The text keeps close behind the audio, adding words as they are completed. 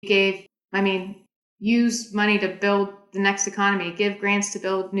gave, I mean, use money to build the next economy, give grants to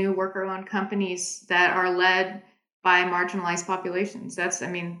build new worker-owned companies that are led by marginalized populations. That's, I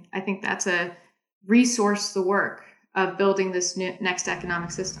mean, I think that's a resource the work of building this next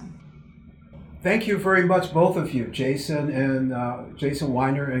economic system. Thank you very much, both of you, Jason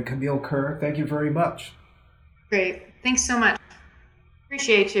Weiner and Camille Kerr. Thank you very much. Great. Thanks so much.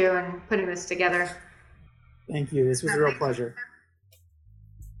 Appreciate you and putting this together. Thank you. This was a real pleasure.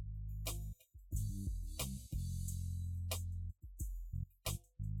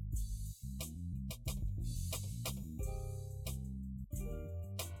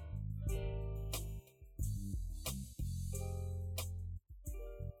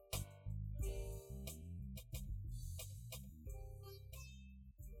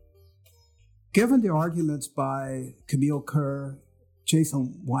 Given the arguments by Camille Kerr,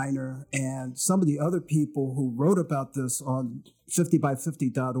 Jason Weiner, and some of the other people who wrote about this on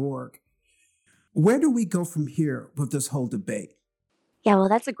 50by50.org, where do we go from here with this whole debate? Yeah, well,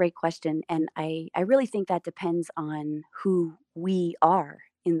 that's a great question. And I really think that depends on who we are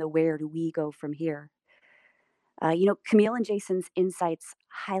in the where do we go from here. Camille and Jason's insights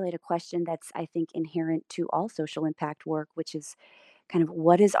highlight a question that's, I think, inherent to all social impact work, which is kind of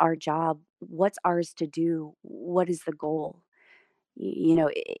what is our job? What's ours to do? What is the goal?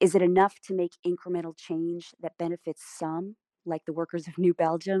 Is it enough to make incremental change that benefits some, like the workers of New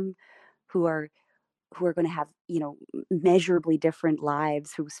Belgium, who are going to have measurably different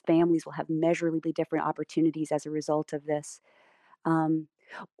lives, whose families will have measurably different opportunities as a result of this? Um,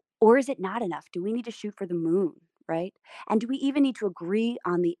 or is it not enough? Do we need to shoot for the moon, right? And do we even need to agree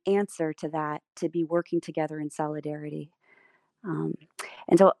on the answer to that to be working together in solidarity? Um,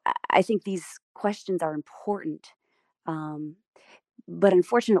 and so I think these questions are important. Um, but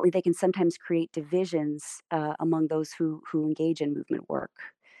unfortunately, they can sometimes create divisions among those who engage in movement work.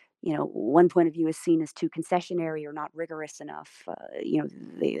 One point of view is seen as too concessionary or not rigorous enough.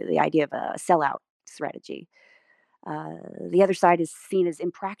 The idea of a sellout strategy. The other side is seen as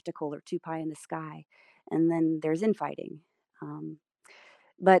impractical or too pie in the sky, and then there's infighting. Um,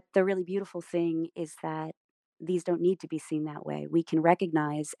 but the really beautiful thing is that these don't need to be seen that way. We can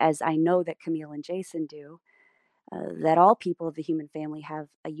recognize, as I know that Camille and Jason do, that all people of the human family have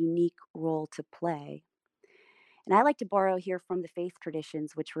a unique role to play. And I like to borrow here from the faith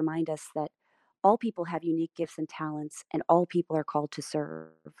traditions, which remind us that all people have unique gifts and talents, and all people are called to serve.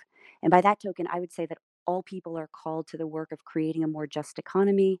 And by that token, I would say that all people are called to the work of creating a more just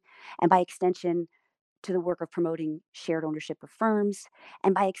economy, and by extension, to the work of promoting shared ownership of firms,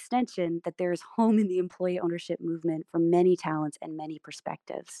 and by extension, that there is home in the employee ownership movement for many talents and many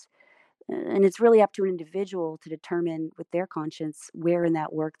perspectives. And it's really up to an individual to determine with their conscience where in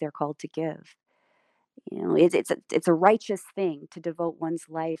that work they're called to give. It's a righteous thing to devote one's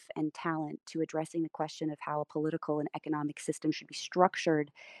life and talent to addressing the question of how a political and economic system should be structured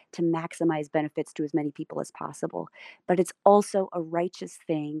to maximize benefits to as many people as possible. But it's also a righteous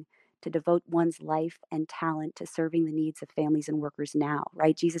thing to devote one's life and talent to serving the needs of families and workers now,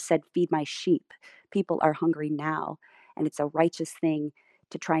 right? Jesus said, "Feed my sheep." People are hungry now, and it's a righteous thing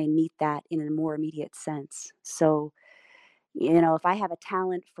to try and meet that in a more immediate sense. So, if I have a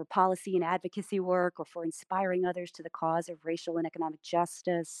talent for policy and advocacy work or for inspiring others to the cause of racial and economic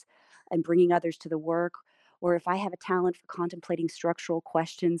justice and bringing others to the work, or if I have a talent for contemplating structural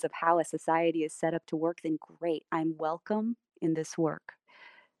questions of how a society is set up to work, then great, I'm welcome in this work.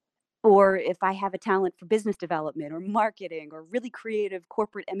 Or if I have a talent for business development or marketing or really creative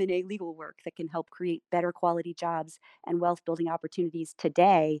corporate M&A legal work that can help create better quality jobs and wealth building opportunities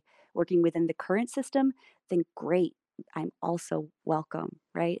today, working within the current system, then great. I'm also welcome,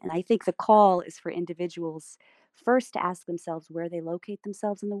 right? And I think the call is for individuals first to ask themselves where they locate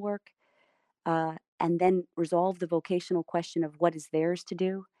themselves in the work, and then resolve the vocational question of what is theirs to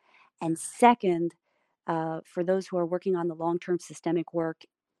do. And second, for those who are working on the long term systemic work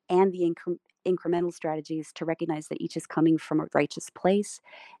and the incremental strategies, to recognize that each is coming from a righteous place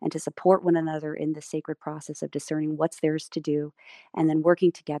and to support one another in the sacred process of discerning what's theirs to do and then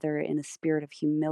working together in a spirit of humility